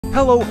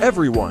Hello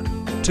everyone!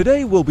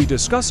 Today we'll be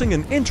discussing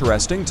an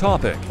interesting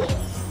topic.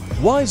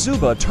 Why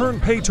Zooba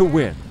turned pay to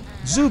win.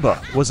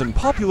 Zooba was a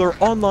popular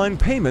online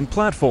payment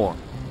platform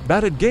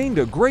that had gained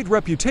a great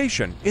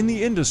reputation in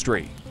the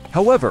industry.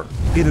 However,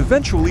 it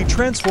eventually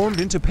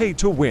transformed into pay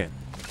to win,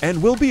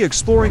 and we'll be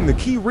exploring the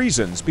key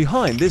reasons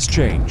behind this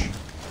change.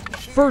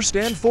 First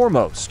and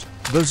foremost,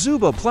 the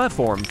Zooba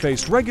platform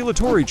faced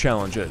regulatory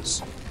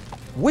challenges,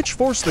 which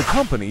forced the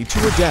company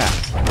to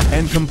adapt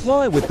and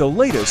comply with the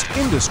latest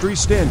industry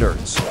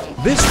standards.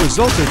 This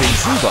resulted in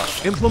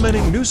Zooba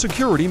implementing new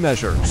security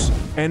measures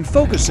and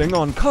focusing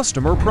on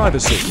customer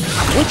privacy,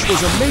 which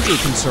was a major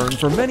concern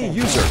for many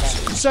users.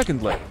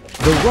 Secondly,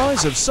 the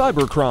rise of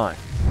cybercrime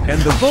and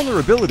the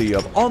vulnerability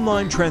of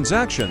online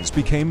transactions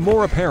became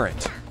more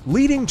apparent,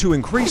 leading to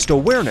increased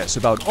awareness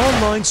about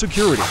online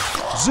security.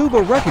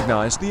 Zooba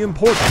recognized the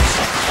importance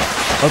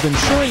of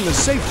ensuring the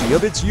safety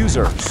of its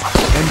users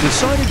and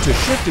decided to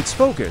shift its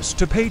focus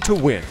to pay to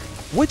win,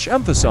 which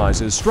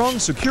emphasizes strong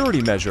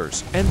security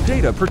measures and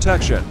data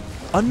protection.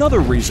 Another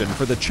reason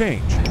for the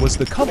change was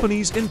the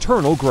company's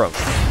internal growth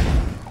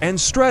and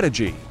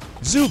strategy.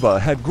 Zooba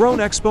had grown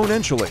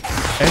exponentially,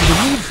 and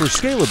the need for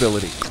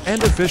scalability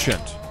and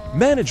efficient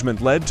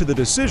management led to the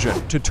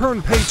decision to turn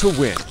pay to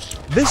win.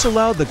 This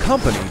allowed the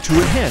company to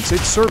enhance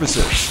its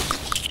services,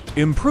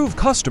 improve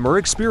customer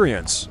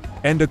experience,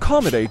 and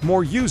accommodate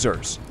more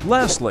users.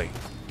 Lastly,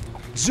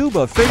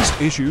 Zooba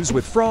faced issues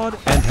with fraud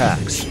and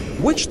hacks,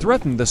 which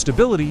threatened the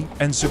stability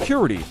and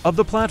security of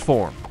the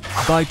platform.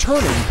 By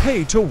turning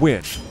pay to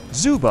win,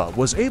 Zooba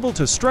was able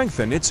to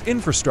strengthen its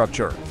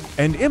infrastructure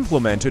and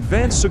implement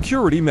advanced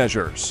security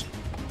measures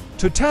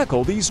to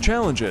tackle these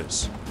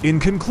challenges.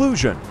 In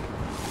conclusion,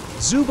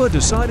 Zooba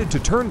decided to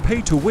turn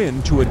pay to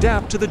win to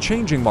adapt to the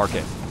changing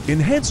market,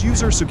 enhance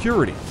user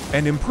security,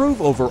 and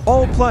improve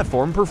overall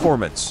platform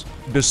performance.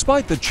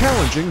 Despite the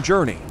challenging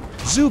journey,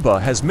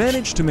 Zooba has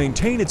managed to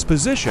maintain its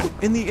position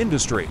in the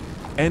industry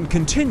and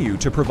continue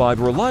to provide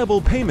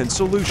reliable payment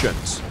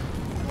solutions.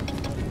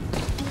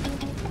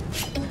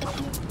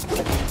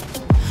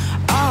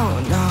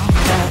 Oh no,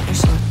 that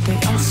is what they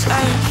all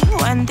say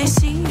when they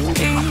see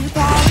me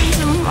body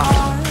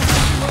tomorrow.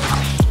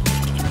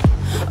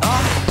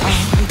 Oh,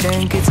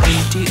 think it's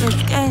empty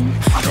again.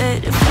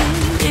 Better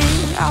fill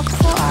it out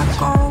before I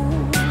go.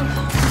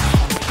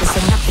 Cause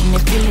I'm nothing to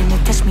feeling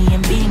it, touch me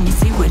and being you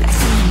see what I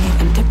see in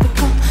it. I'm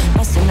typical,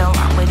 messing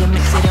around with it,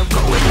 mix it up, go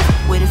with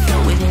it,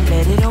 flow with it,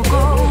 let it all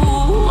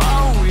go.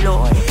 Oh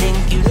Lord, think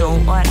you know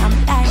what I'm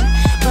like,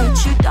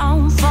 but you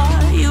don't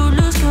fall, you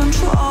lose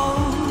control.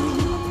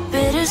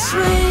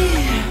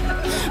 Bittersweet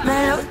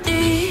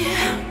melody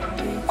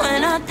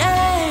when I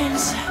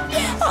dance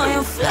on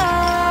your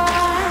floor.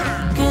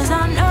 Cause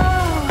I know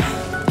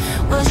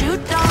what you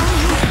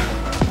don't,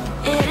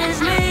 it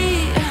is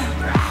me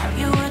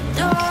you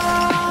adore.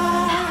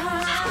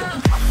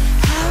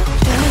 How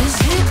does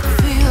it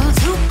feel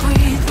to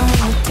breathe when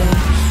you're dead?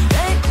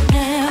 They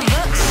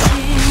never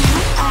see you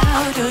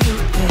out of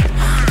your bed.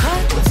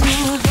 Cut to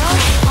the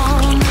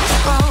bone, it's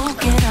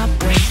broken, I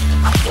break.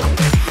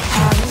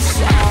 How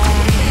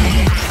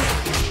sad.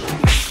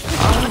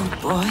 Oh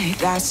boy,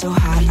 got so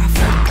hot I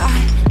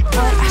forgot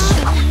what I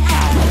should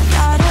have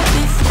thought of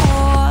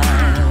before.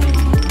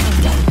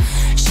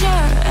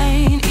 Sure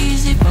ain't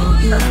easy,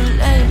 but you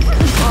let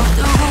off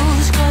the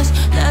rules, cause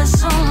that's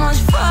so much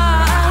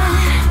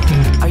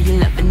fun. Are you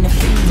loving the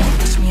feeling that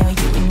touch me? Are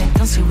you in it?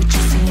 Don't see what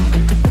you're seeing,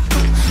 but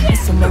typical.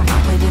 Messing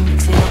around with it,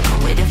 mix it up, go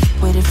with it,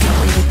 flow with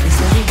it, please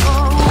let it go.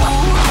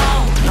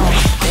 Oh no,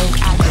 then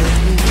I do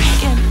it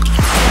again.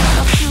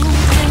 A few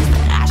things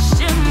that I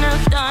shouldn't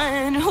have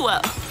done.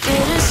 Well,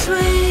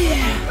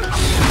 bittersweet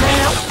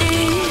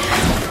melody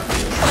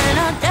when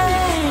I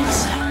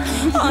dance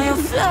on your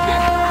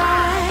floor.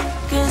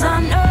 Cause I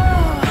know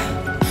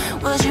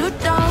what you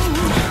don't,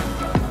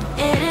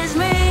 it is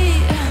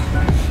me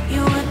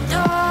you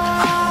adore.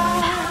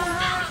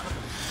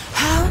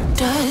 How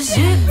does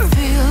it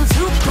feel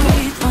to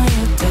breathe when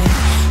you're dead?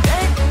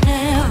 They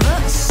never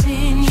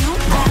seen you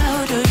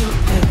out of your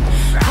bed.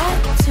 Cut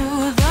to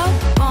the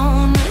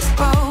bone, it's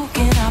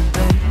broken, I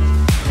bet.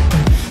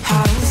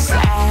 How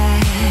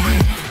sad.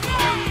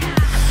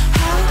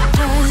 How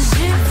does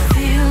it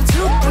feel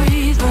to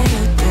breathe when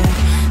you're dead?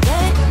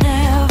 They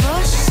never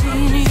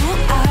seen you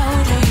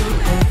out of your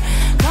bed.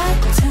 Cut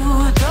to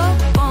the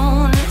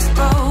bone, it's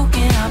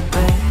broken, I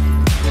bet.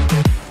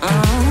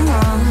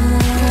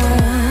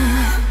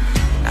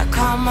 Now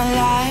come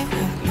alive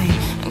with me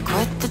and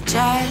quit the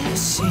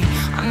jealousy.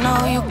 I know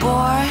you're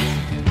bored,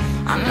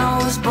 I know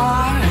it's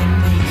boring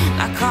me.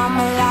 Now come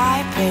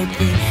alive,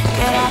 baby,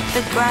 get out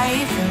the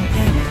grave and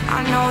live. I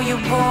know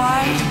you're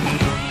bored.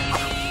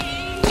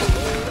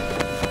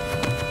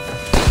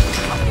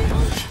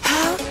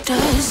 How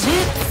does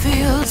it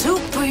feel to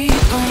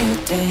breathe when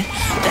you're dead?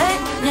 They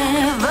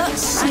never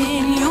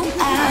seen you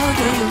out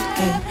of your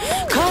bed.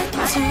 Cut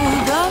to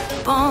the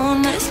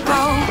bone, it's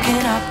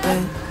broken, I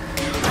bet.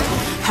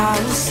 How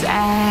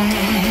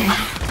sad.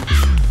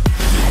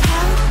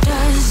 How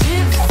does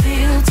it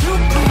feel to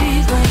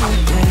breathe when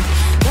you're dead?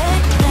 They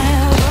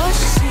never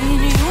seen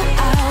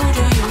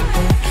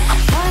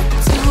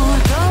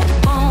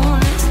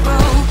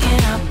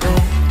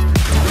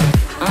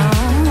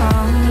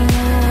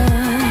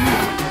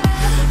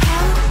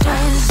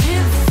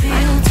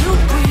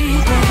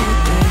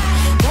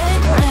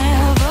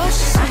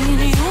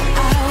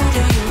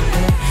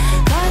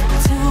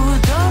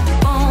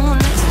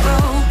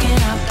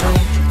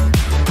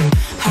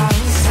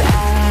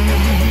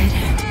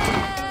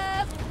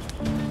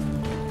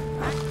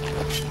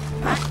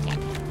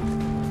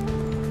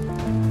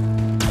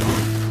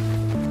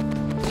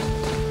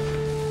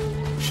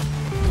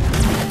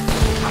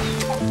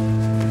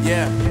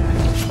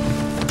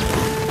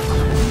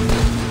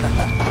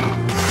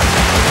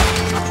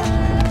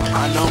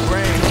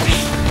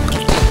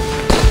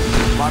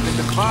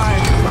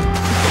climb.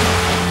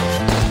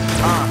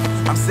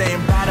 I'm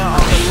saying bye to all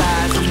the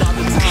lies and all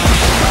the time.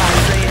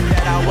 Saying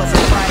that I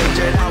wasn't right,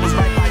 that I was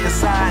right by your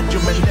side. You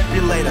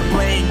manipulator,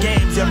 playing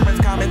games, your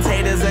friends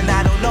commentators, and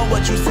I don't know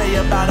what you say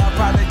about our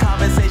private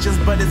conversations,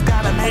 but it's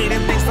got them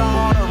hating. Thanks to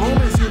all the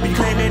rumors you be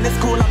claiming. It's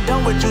cool, I'm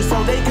done with you,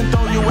 so they can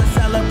throw you a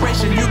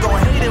celebration. You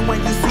gon' hate it when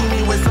you see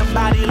me with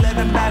somebody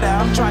living better.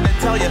 I'm trying to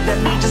tell you that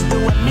me just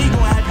doing me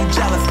gon' have you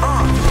jealous.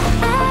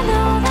 I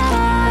know that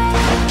I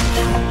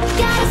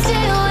gotta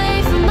stay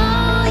away from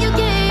all your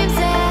games,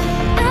 yeah.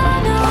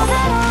 I know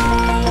that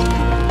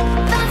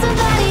I found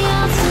somebody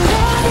else to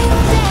love you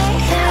one day.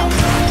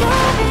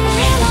 You're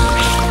really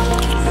lost.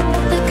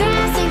 The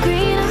grass ain't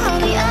greener on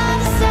the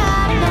other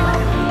side, no.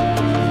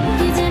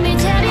 You did me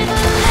dirty for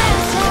the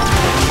last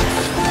time,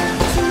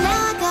 so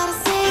now I gotta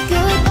say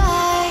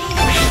goodbye.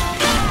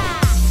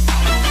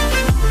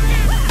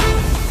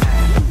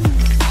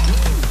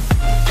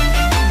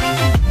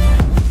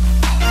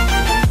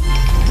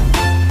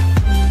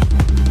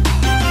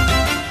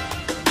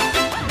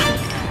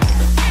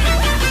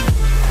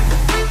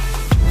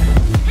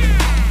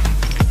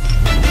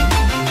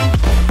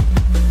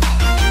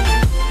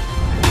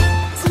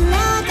 So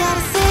now I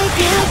gotta say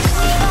goodbye.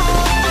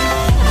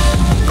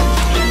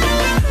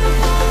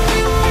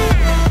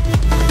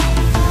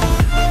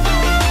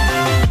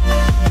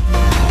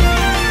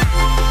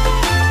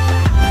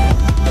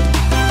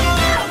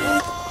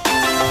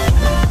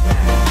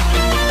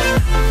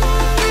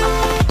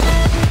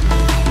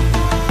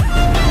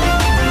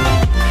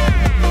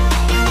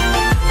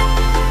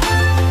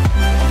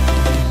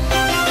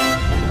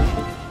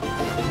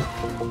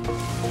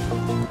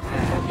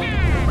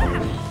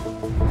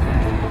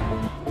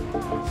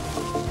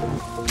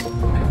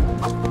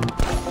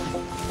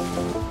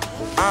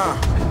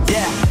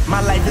 Yeah,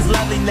 my life is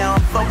lovely now,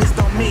 I'm focused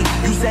on me.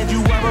 You said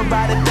you were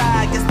about to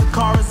die, I guess the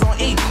car is on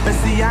E. But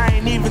see, I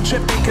ain't even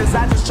tripping, cause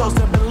I just chose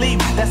to believe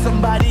that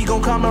somebody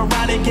gon' come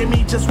around and give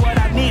me just what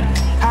I need.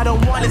 I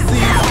don't wanna see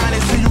you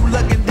crying, see you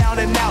looking down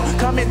and out,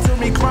 coming to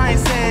me crying,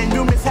 saying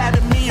you